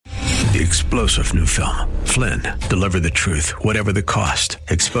The explosive new film, Flynn, deliver the truth, whatever the cost,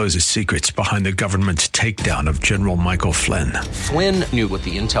 exposes secrets behind the government's takedown of General Michael Flynn. Flynn knew what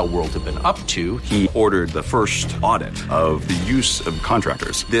the intel world had been up to. He ordered the first audit of the use of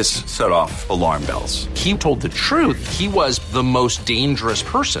contractors. This set off alarm bells. He told the truth. He was the most dangerous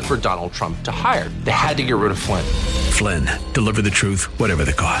person for Donald Trump to hire. They had to get rid of Flynn. Flynn, deliver the truth, whatever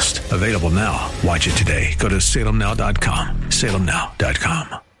the cost. Available now. Watch it today. Go to salemnow.com.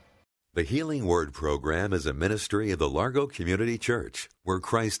 salemnow.com. The Healing Word program is a ministry of the Largo Community Church, where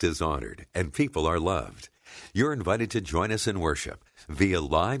Christ is honored and people are loved. You're invited to join us in worship via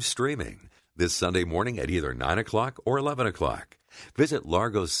live streaming this Sunday morning at either 9 o'clock or 11 o'clock. Visit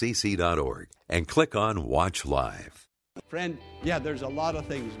largocc.org and click on Watch Live. Friend, yeah, there's a lot of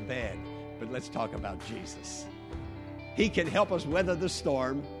things bad, but let's talk about Jesus. He can help us weather the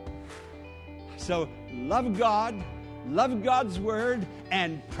storm. So love God, love God's Word,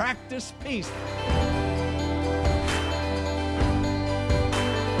 and practice peace.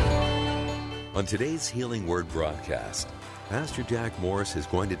 On today's Healing Word broadcast, Pastor Jack Morris is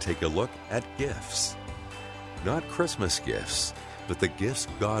going to take a look at gifts. Not Christmas gifts, but the gifts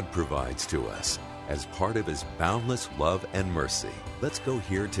God provides to us as part of His boundless love and mercy. Let's go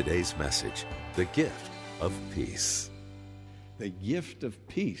hear today's message, the gift of peace. The gift of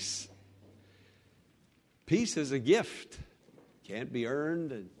peace. Peace is a gift. Can't be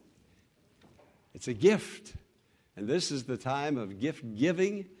earned. It's a gift. And this is the time of gift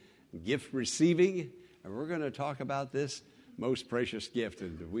giving, gift receiving. And we're going to talk about this most precious gift.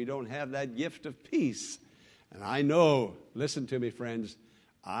 And if we don't have that gift of peace, and I know, listen to me, friends,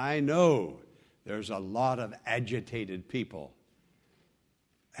 I know there's a lot of agitated people.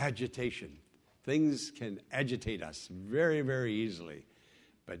 Agitation. Things can agitate us very, very easily.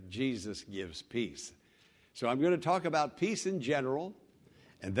 But Jesus gives peace. So I'm going to talk about peace in general,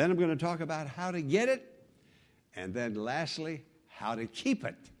 and then I'm going to talk about how to get it, and then lastly, how to keep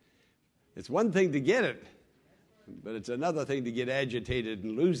it. It's one thing to get it, but it's another thing to get agitated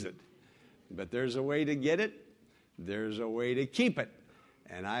and lose it. But there's a way to get it. There's a way to keep it.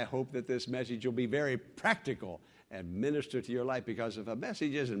 And I hope that this message will be very practical and minister to your life, because if a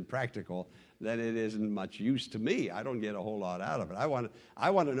message isn't practical, then it isn't much use to me. I don't get a whole lot out of it. I want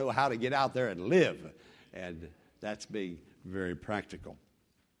to know how to get out there and live. And that's being very practical.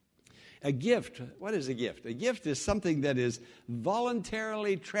 A gift, what is a gift? A gift is something that is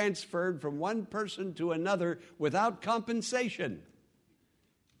voluntarily transferred from one person to another without compensation.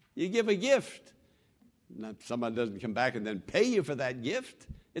 You give a gift. Someone doesn't come back and then pay you for that gift.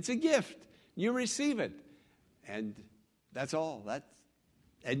 It's a gift. You receive it. And that's all.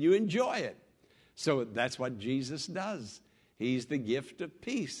 And you enjoy it. So that's what Jesus does. He's the gift of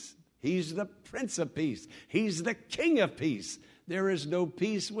peace. He's the Prince of Peace. He's the King of Peace. There is no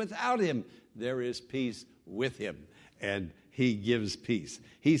peace without Him. There is peace with Him. And He gives peace.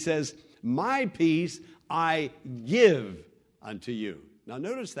 He says, my peace I give unto you. Now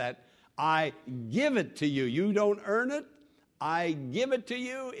notice that. I give it to you. You don't earn it. I give it to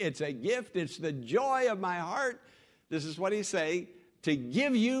you. It's a gift. It's the joy of my heart. This is what He's saying. To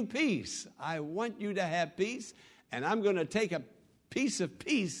give you peace. I want you to have peace. And I'm going to take a piece of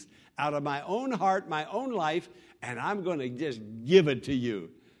peace out of my own heart, my own life, and I'm going to just give it to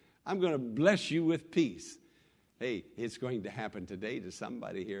you. I'm going to bless you with peace. Hey, it's going to happen today to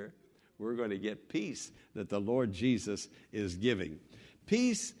somebody here. We're going to get peace that the Lord Jesus is giving.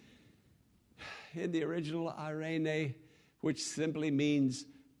 Peace, in the original irene, which simply means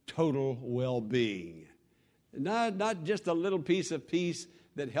total well-being. Not just a little piece of peace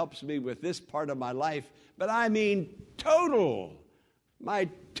that helps me with this part of my life, but I mean total. My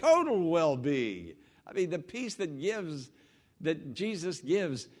total well-being. I mean, the peace that Jesus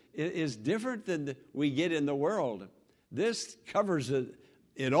gives is different than we get in the world. This covers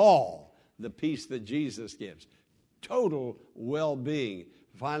it all, the peace that Jesus gives. Total well-being.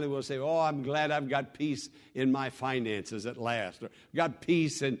 Finally, we'll say, oh, I'm glad I've got peace in my finances at last. Or got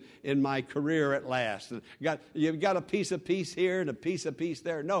peace in my career at last. And you've got a piece of peace here and a piece of peace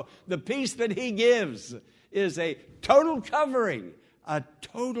there. No, the peace that He gives is a total covering. A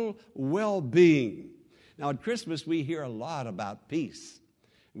total well-being. Now, at Christmas, we hear a lot about peace.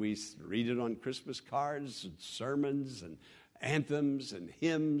 We read it on Christmas cards and sermons and anthems and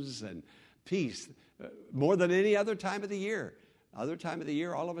hymns and peace more than any other time of the year. Other time of the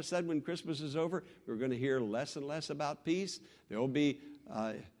year, all of a sudden, when Christmas is over, we're going to hear less and less about peace. There will be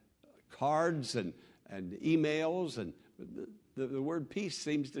cards and emails, and the word peace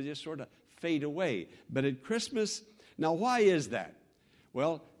seems to just sort of fade away. But at Christmas, now why is that?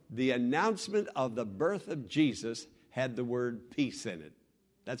 Well, the announcement of the birth of Jesus had the word peace in it.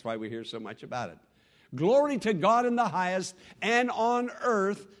 That's why we hear so much about it. Glory to God in the highest, and on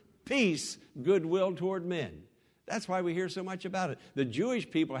earth peace, goodwill toward men. That's why we hear so much about it. The Jewish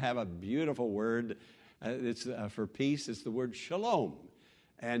people have a beautiful word. It's for peace. It's the word shalom.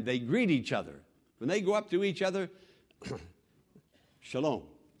 And they greet each other. When they go up to each other, shalom.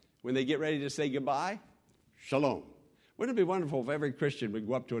 When they get ready to say goodbye, shalom. Wouldn't it be wonderful if every Christian would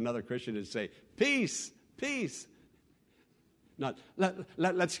go up to another Christian and say, peace, peace. Not,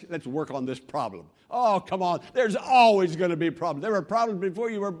 let's work on this problem. Oh, come on. There's always going to be problems. There were problems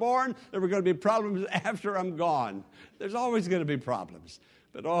before you were born. There were going to be problems after I'm gone. There's always going to be problems.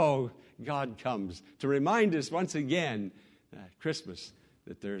 But, oh, God comes to remind us once again, Christmas,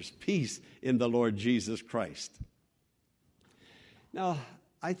 that there's peace in the Lord Jesus Christ. Now,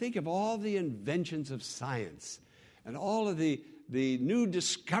 I think of all the inventions of science and all of the new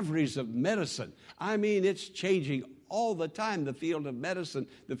discoveries of medicine. I mean, it's changing all the time, the field of medicine,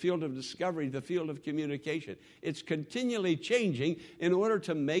 the field of discovery, the field of communication. It's continually changing in order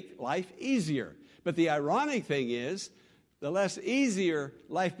to make life easier. But the ironic thing is, the less easier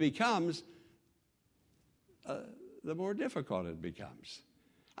life becomes, the more difficult it becomes.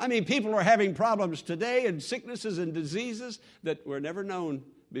 I mean, people are having problems today and sicknesses and diseases that were never known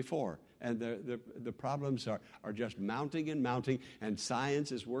before. And the problems are just mounting and mounting, and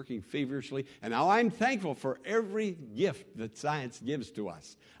science is working feverishly. And now I'm thankful for every gift that science gives to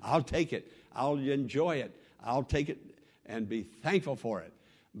us. I'll take it. I'll enjoy it. I'll take it and be thankful for it.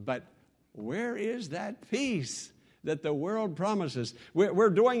 But where is that peace that the world promises?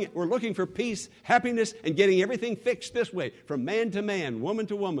 We're looking for peace, happiness, and getting everything fixed this way, from man to man, woman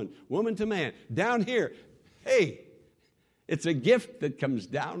to woman, woman to man. Down here, hey, it's a gift that comes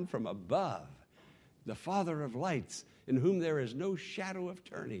down from above, the Father of lights, in whom there is no shadow of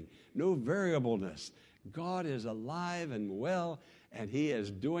turning, no variableness. God is alive and well, and He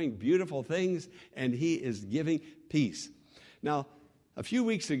is doing beautiful things, and He is giving peace. Now, a few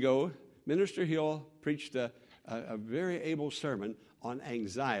weeks ago, Minister Hill preached a very able sermon on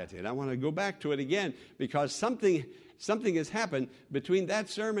anxiety. And I want to go back to it again because something has happened between that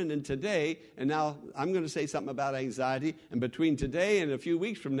sermon and today. And now I'm going to say something about anxiety. And between today and a few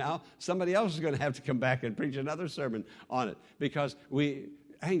weeks from now, somebody else is going to have to come back and preach another sermon on it. Because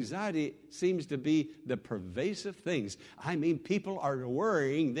anxiety seems to be the pervasive things. I mean, people are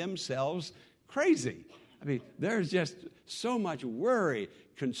worrying themselves crazy. I mean, there's just so much worry,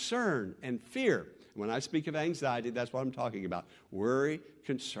 concern, and fear. When I speak of anxiety, that's what I'm talking about. Worry,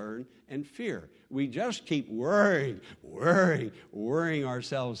 concern, and fear. We just keep worrying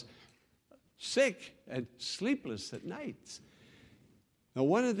ourselves sick and sleepless at nights. Now,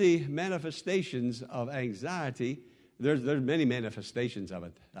 one of the manifestations of anxiety, there's many manifestations of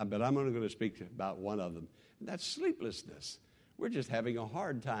it, but I'm only going to speak about one of them, and that's sleeplessness. We're just having a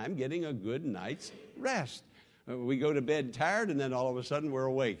hard time getting a good night's rest. We go to bed tired, and then all of a sudden we're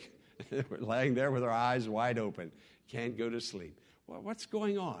awake. We're laying there with our eyes wide open. Can't go to sleep. Well, what's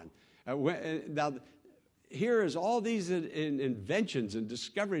going on? Now, here is all these inventions and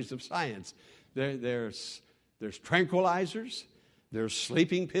discoveries of science. There's tranquilizers. There's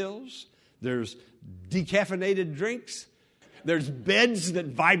sleeping pills. There's decaffeinated drinks. There's beds that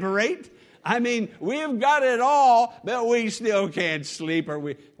vibrate. I mean, we've got it all, but we still can't sleep.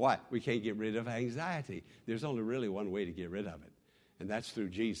 Why? We can't get rid of anxiety. There's only really one way to get rid of it. And that's through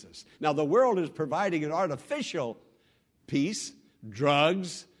Jesus. Now, the world is providing an artificial peace,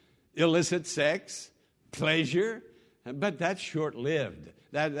 drugs, illicit sex, pleasure, but that's short-lived.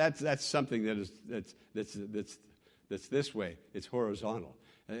 That's something that's this way. It's horizontal.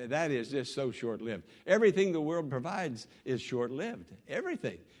 That is just so short-lived. Everything the world provides is short-lived.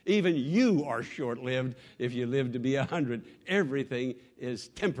 Everything. Even you are short-lived if you live to be 100. Everything is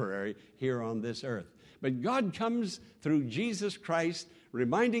temporary here on this earth. But God comes through Jesus Christ,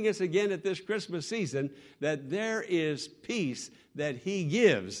 reminding us again at this Christmas season that there is peace that He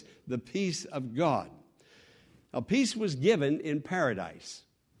gives, the peace of God. Now, peace was given in paradise.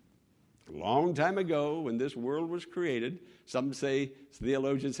 A long time ago, when this world was created,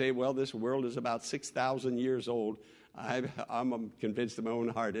 theologians say, well, this world is about 6,000 years old. I'm convinced in my own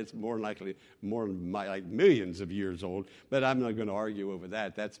heart it's more like millions of years old, but I'm not going to argue over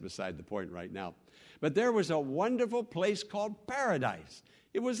that. That's beside the point right now. But there was a wonderful place called paradise.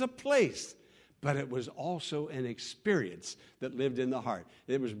 It was a place, but it was also an experience that lived in the heart.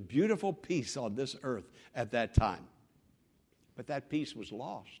 It was beautiful peace on this earth at that time. But that peace was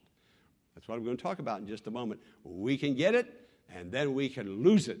lost. That's what I'm going to talk about in just a moment. We can get it, and then we can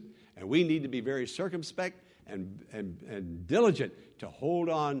lose it. And we need to be very circumspect and diligent to hold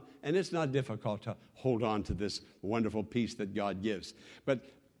on. And it's not difficult to hold on to this wonderful peace that God gives. But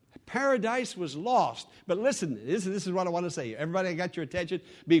Paradise was lost. But listen, this is what I want to say. Everybody, I got your attention?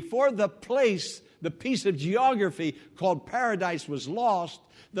 Before the piece of geography called paradise was lost,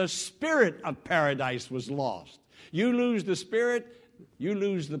 the spirit of paradise was lost. You lose the spirit, you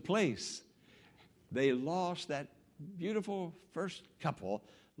lose the place. They lost, that beautiful first couple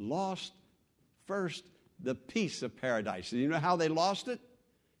lost first the peace of paradise. And you know how they lost it?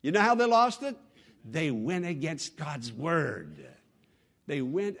 You know how they lost it? They went against God's word. They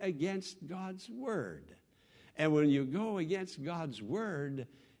went against God's word. And when you go against God's word,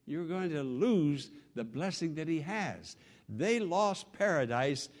 you're going to lose the blessing that he has. They lost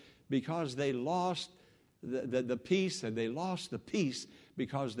paradise because they lost the peace, and they lost the peace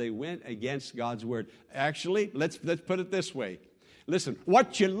because they went against God's word. Actually, let's put it this way. Listen,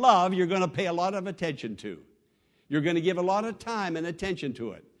 what you love, you're going to pay a lot of attention to. You're going to give a lot of time and attention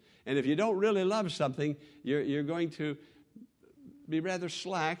to it. And if you don't really love something, you're going to be rather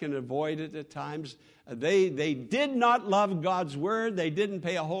slack and avoid it at times. They did not love God's word. They didn't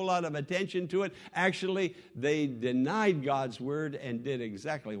pay a whole lot of attention to it. Actually, they denied God's word and did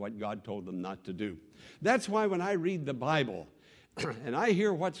exactly what God told them not to do. That's why when I read the Bible and I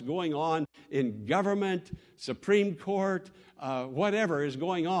hear what's going on in government, Supreme Court, whatever is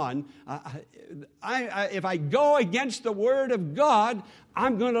going on, if I go against the Word of God,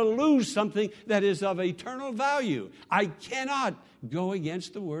 I'm going to lose something that is of eternal value. I cannot go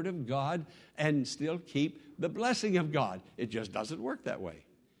against the Word of God and still keep the blessing of God. It just doesn't work that way.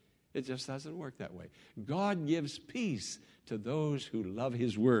 It just doesn't work that way. God gives peace to those who love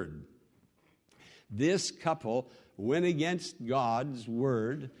His Word. This couple went against God's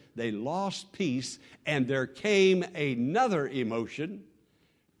word. They lost peace, and there came another emotion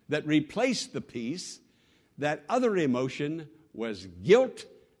that replaced the peace. That other emotion was guilt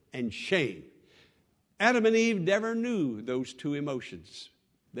and shame. Adam and Eve never knew those two emotions.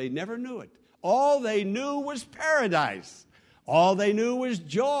 They never knew it. All they knew was paradise. All they knew was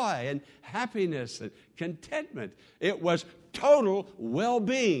joy and happiness and contentment. It was total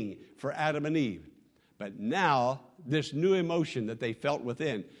well-being for Adam and Eve. But now, this new emotion that they felt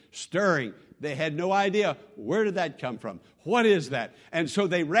within, stirring, they had no idea, where did that come from? What is that? And so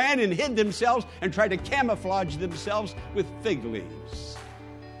they ran and hid themselves and tried to camouflage themselves with fig leaves.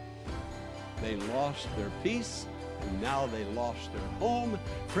 They lost their peace, and now they lost their home.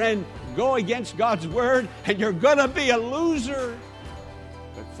 Friend, go against God's word, and you're going to be a loser.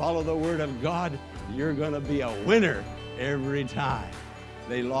 But follow the word of God, you're going to be a winner every time.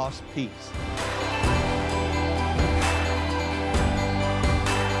 They lost peace.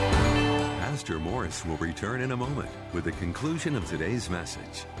 Pastor Morris will return in a moment with the conclusion of today's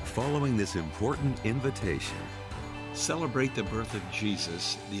message, following this important invitation. Celebrate the birth of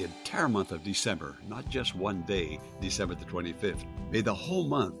Jesus the entire month of December, not just one day, December the 25th. May the whole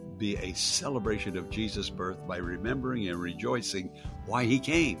month be a celebration of Jesus' birth by remembering and rejoicing why He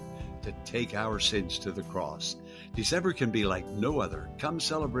came, to take our sins to the cross. December can be like no other. Come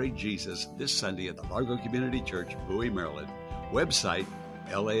celebrate Jesus this Sunday at the Largo Community Church, Bowie, Maryland. Website,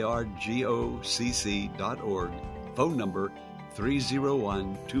 largocc.org. Phone number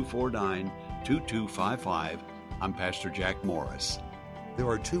 301-249-2255. I'm Pastor Jack Morris. There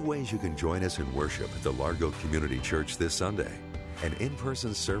are two ways you can join us in worship at the Largo Community Church this Sunday. An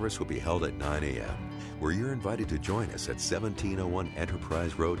in-person service will be held at 9 a.m., where you're invited to join us at 1701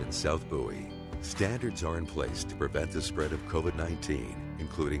 Enterprise Road in South Bowie. Standards are in place to prevent the spread of COVID-19,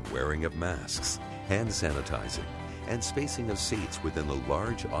 including wearing of masks, hand sanitizing, and spacing of seats within the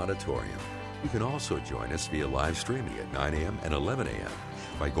large auditorium. You can also join us via live streaming at 9 a.m. and 11 a.m.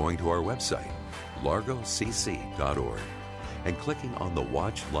 by going to our website, largocc.org, and clicking on the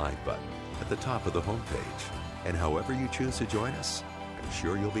Watch Live button at the top of the homepage. And however you choose to join us, I'm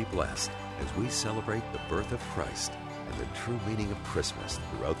sure you'll be blessed as we celebrate the birth of Christ and the true meaning of Christmas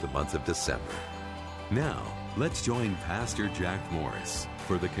throughout the month of December. Now, let's join Pastor Jack Morris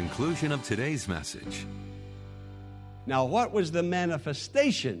for the conclusion of today's message. Now, what was the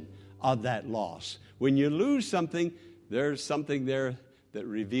manifestation of that loss? When you lose something, there's something there that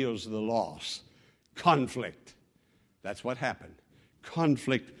reveals the loss. Conflict. That's what happened.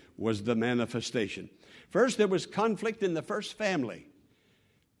 Conflict was the manifestation. First, there was conflict in the first family.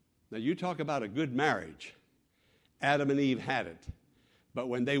 Now, you talk about a good marriage. Adam and Eve had it. But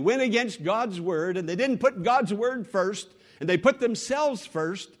when they went against God's word, and they didn't put God's word first, and they put themselves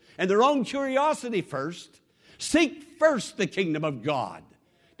first, and their own curiosity first, seek first the kingdom of God.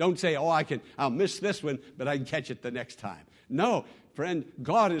 Don't say, I'll miss this one, but I can catch it the next time. No, friend,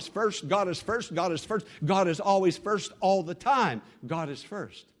 God is first, God is first, God is first. God is always first all the time. God is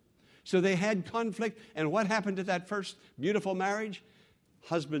first. So they had conflict, and what happened to that first beautiful marriage?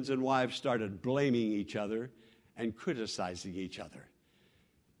 husbands and wives started blaming each other and criticizing each other.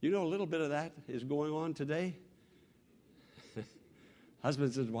 You know, a little bit of that is going on today.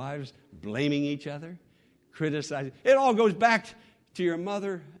 Husbands and wives blaming each other, criticizing. It all goes back to your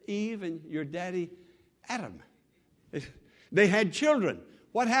mother, Eve, and your daddy, Adam. They had children.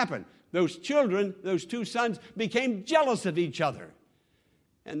 What happened? Those children, those two sons, became jealous of each other.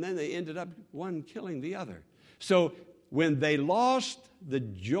 And then they ended up one killing the other. So when they lost the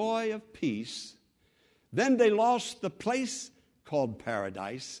joy of peace, then they lost the place called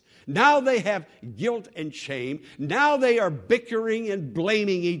paradise. Now they have guilt and shame. Now they are bickering and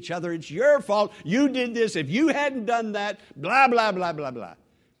blaming each other. It's your fault. You did this. If you hadn't done that, blah, blah, blah, blah, blah.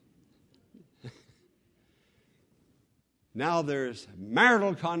 Now there's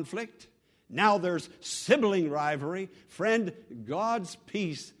marital conflict. Now there's sibling rivalry. Friend, God's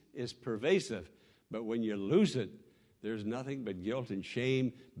peace is pervasive. But when you lose it, there's nothing but guilt and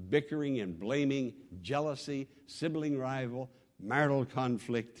shame, bickering and blaming, jealousy, sibling rival, marital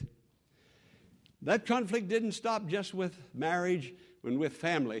conflict. That conflict didn't stop just with marriage and with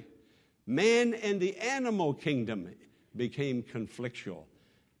family. Man and the animal kingdom became conflictual.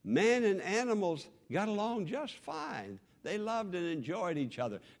 Man and animals got along just fine. They loved and enjoyed each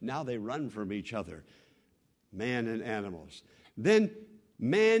other. Now they run from each other. Man and animals. Then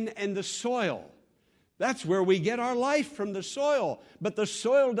man and the soil. That's where we get our life, from the soil. But the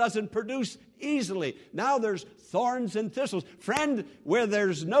soil doesn't produce easily. Now there's thorns and thistles. Friend, where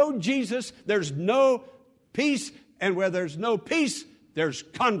there's no Jesus, there's no peace. And where there's no peace, there's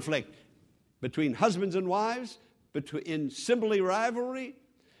conflict between husbands and wives, in sibling rivalry.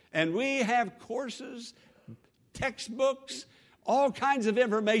 And we have courses, textbooks, all kinds of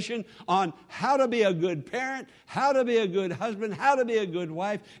information on how to be a good parent, how to be a good husband, how to be a good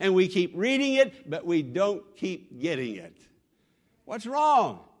wife, and we keep reading it, but we don't keep getting it. What's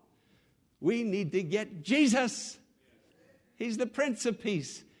wrong? We need to get Jesus. He's the Prince of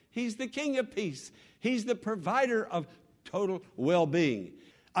Peace. He's the King of Peace. He's the provider of total well-being.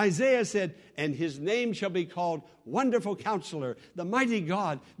 Isaiah said, and his name shall be called Wonderful Counselor, the Mighty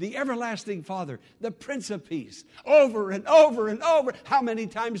God, the Everlasting Father, the Prince of Peace. Over and over and over. How many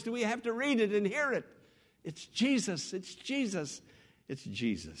times do we have to read it and hear it? It's Jesus. It's Jesus. It's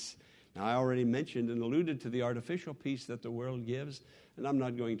Jesus. Now, I already mentioned and alluded to the artificial peace that the world gives, and I'm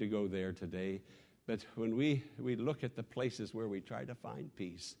not going to go there today. But when we look at the places where we try to find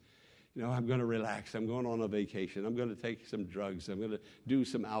peace, you know, I'm going to relax. I'm going on a vacation. I'm going to take some drugs. I'm going to do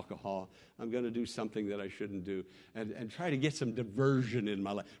some alcohol. I'm going to do something that I shouldn't do and try to get some diversion in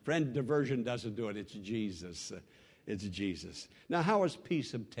my life. Friend, diversion doesn't do it. It's Jesus. It's Jesus. Now, how is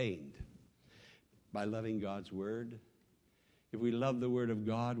peace obtained? By loving God's Word. If we love the Word of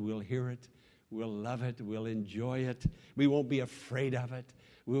God, we'll hear it. We'll love it. We'll enjoy it. We won't be afraid of it.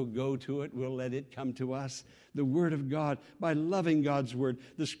 We'll go to it. We'll let it come to us. The Word of God, by loving God's Word.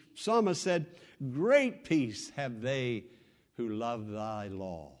 The psalmist said, great peace have they who love thy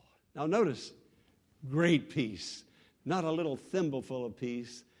law. Now notice, great peace. Not a little thimbleful of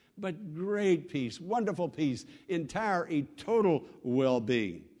peace, but great peace, wonderful peace, entire, total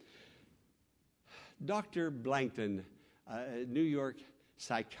well-being. Dr. Blankton, a New York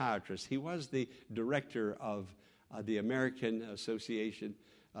psychiatrist, he was the director of the American Association,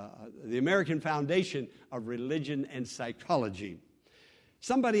 the American Foundation of Religion and Psychology.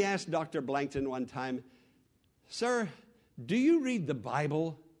 Somebody asked Dr. Blankton one time, sir, do you read the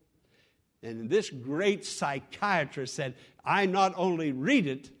Bible? And this great psychiatrist said, I not only read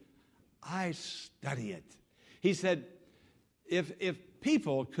it, I study it. He said, if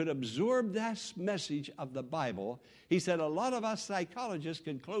people could absorb this message of the Bible, he said, a lot of us psychologists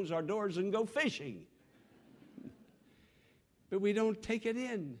can close our doors and go fishing. But we don't take it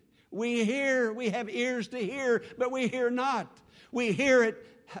in. We hear, we have ears to hear, but we hear not. We hear it.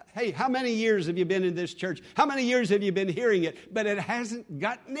 Hey, how many years have you been in this church? How many years have you been hearing it? But it hasn't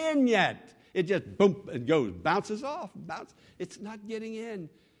gotten in yet. It just, boom, it goes, bounces off. It's not getting in.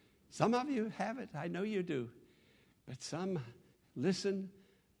 Some of you have it. I know you do. But some listen,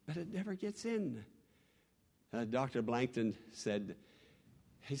 but it never gets in. Dr. Blankton said,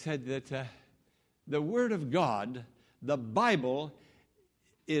 he said that the Word of God, the Bible,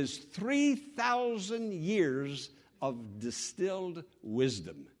 is 3,000 years of distilled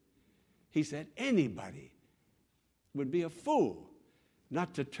wisdom. He said anybody would be a fool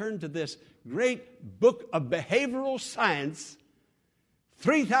not to turn to this great book of behavioral science,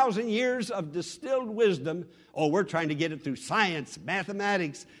 3,000 years of distilled wisdom. Oh, we're trying to get it through science,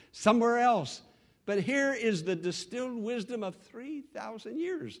 mathematics, somewhere else. But here is the distilled wisdom of 3,000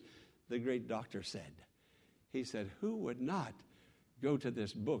 years, the great doctor said. He said, who would not go to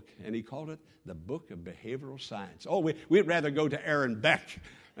this book, and he called it the Book of Behavioral Science. Oh, we'd rather go to Aaron Beck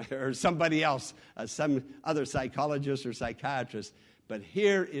or somebody else, some other psychologist or psychiatrist. But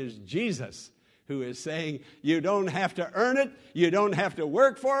here is Jesus who is saying, you don't have to earn it. You don't have to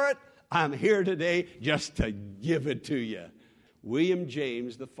work for it. I'm here today just to give it to you. William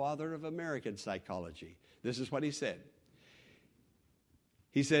James, the father of American psychology, this is what he said.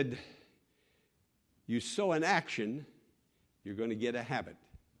 He said, you sow an action, you're going to get a habit.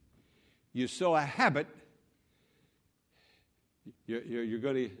 You sow a habit, you're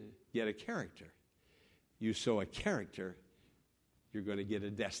going to get a character. You sow a character, you're going to get a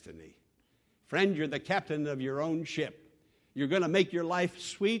destiny. Friend, you're the captain of your own ship. You're going to make your life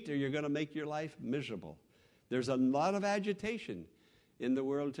sweet or you're going to make your life miserable. There's a lot of agitation in the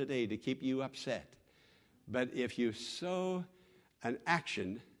world today to keep you upset. But if you sow an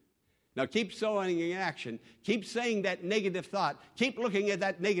action, now keep sowing an action, keep saying that negative thought, keep looking at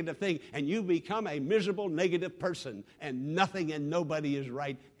that negative thing, and you become a miserable, negative person, and nothing and nobody is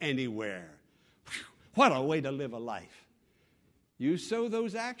right anywhere. Whew, what a way to live a life. You sow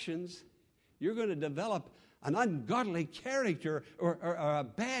those actions, you're going to develop an ungodly character or a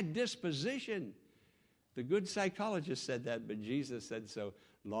bad disposition. The good psychologist said that, but Jesus said so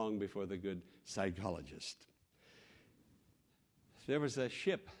long before the good psychologist. There was a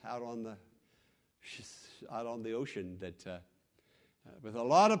ship out on the ocean that with a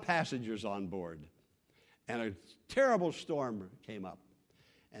lot of passengers on board, and a terrible storm came up,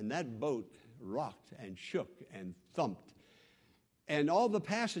 and that boat rocked and shook and thumped. And all the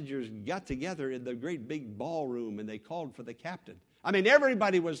passengers got together in the great big ballroom, and they called for the captain. I mean,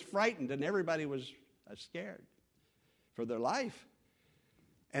 everybody was frightened, and everybody was scared for their life.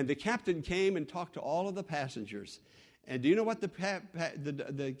 And the captain came and talked to all of the passengers. And do you know what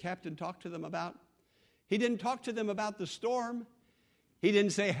the captain talked to them about? He didn't talk to them about the storm. He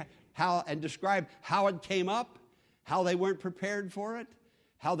didn't say how and describe how it came up, how they weren't prepared for it,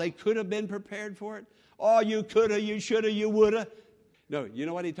 how they could have been prepared for it. Oh, you coulda, you shoulda, you woulda. No, you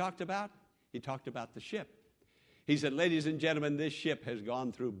know what he talked about? He talked about the ship. He said, ladies and gentlemen, this ship has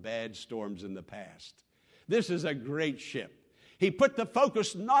gone through bad storms in the past. This is a great ship. He put the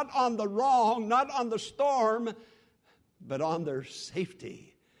focus not on the wrong, not on the storm, but on their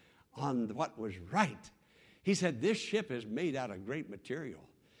safety, on what was right. He said, this ship is made out of great material.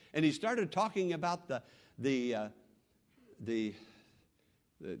 And he started talking about the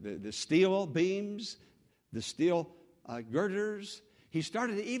steel beams, the steel girders. He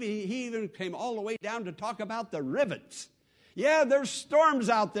even came all the way down to talk about the rivets. Yeah, there's storms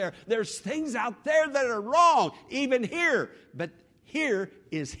out there. There's things out there that are wrong, even here. But here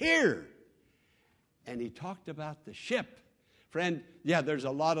is here. And he talked about the ship. Friend, yeah, there's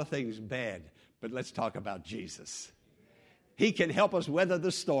a lot of things bad, but let's talk about Jesus. He can help us weather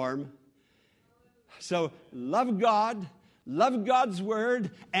the storm. So love God, love God's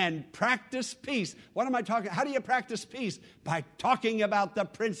word, and practice peace. What am I talking? How do you practice peace? By talking about the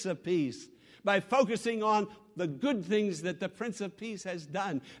Prince of Peace, by focusing on the good things that the Prince of Peace has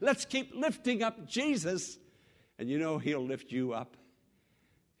done. Let's keep lifting up Jesus, and you know he'll lift you up.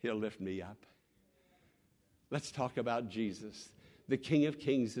 He'll lift me up. Let's talk about Jesus. The King of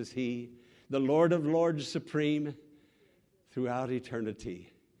Kings is he, the Lord of Lords supreme throughout eternity.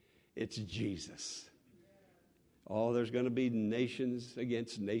 It's Jesus. Oh, there's going to be nations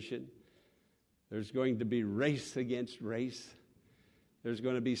against nation. There's going to be race against race. There's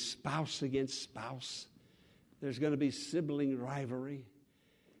going to be spouse against spouse. There's going to be sibling rivalry.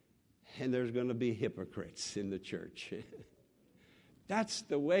 And there's going to be hypocrites in the church. That's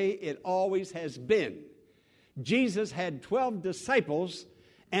the way it always has been. Jesus had 12 disciples,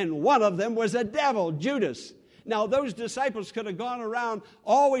 and one of them was a devil, Judas. Now, those disciples could have gone around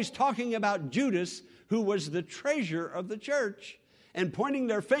always talking about Judas, who was the treasurer of the church, and pointing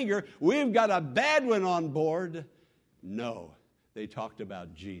their finger, we've got a bad one on board. No, they talked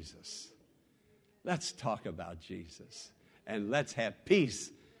about Jesus. Let's talk about Jesus, and let's have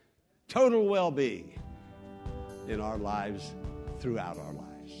peace, total well-being in our lives, throughout our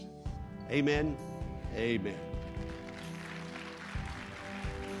lives. Amen. Amen.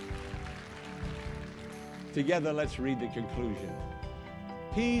 Together, let's read the conclusion.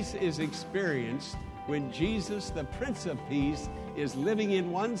 Peace is experienced when Jesus, the Prince of Peace, is living in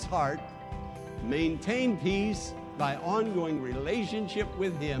one's heart. Maintain peace by ongoing relationship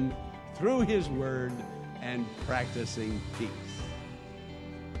with Him through His Word and practicing peace.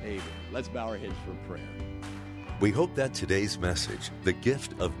 Amen. Let's bow our heads for prayer. We hope that today's message, The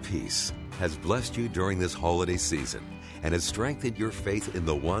Gift of Peace, has blessed you during this holiday season and has strengthened your faith in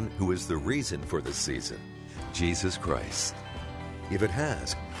the one who is the reason for the season, Jesus Christ. If it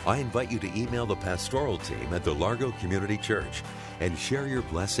has, I invite you to email the pastoral team at the Largo Community Church and share your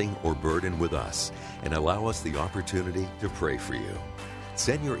blessing or burden with us and allow us the opportunity to pray for you.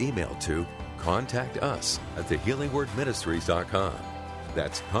 Send your email to contactus@thehealingwordministries.com.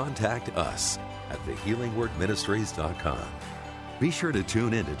 That's contactus@thehealingwordministries.com. Be sure to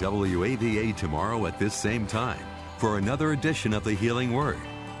tune in to WAVA tomorrow at this same time for another edition of The Healing Word.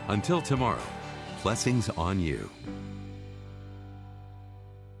 Until tomorrow, blessings on you.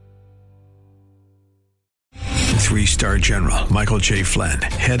 Three-star General Michael J. Flynn,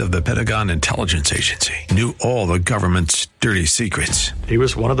 head of the Pentagon Intelligence Agency, knew all the government's dirty secrets. He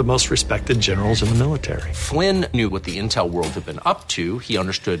was one of the most respected generals in the military. Flynn knew what the intel world had been up to. He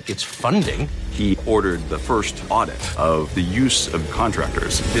understood its funding. He ordered the first audit of the use of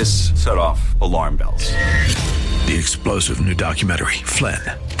contractors. This set off alarm bells. The explosive new documentary, Flynn,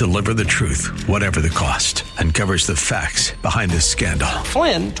 Deliver the Truth, Whatever the Cost, uncovers the facts behind this scandal.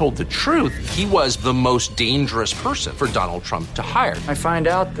 Flynn told the truth. He was the most dangerous person for Donald Trump to hire. I find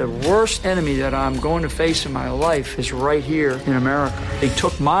out the worst enemy that I'm going to face in my life is right here in America. They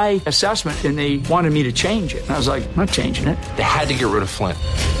took my assessment and they wanted me to change it. And I was like, I'm not changing it. They had to get rid of Flynn.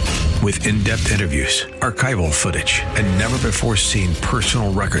 With in-depth interviews, archival footage, and never-before-seen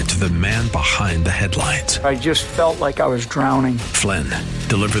personal records of the man behind the headlines. I just felt like I was drowning. Flynn,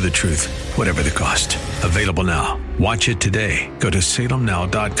 Deliver the Truth, Whatever the Cost. Available now. Watch it today. Go to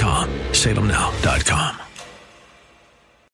salemnow.com. salemnow.com.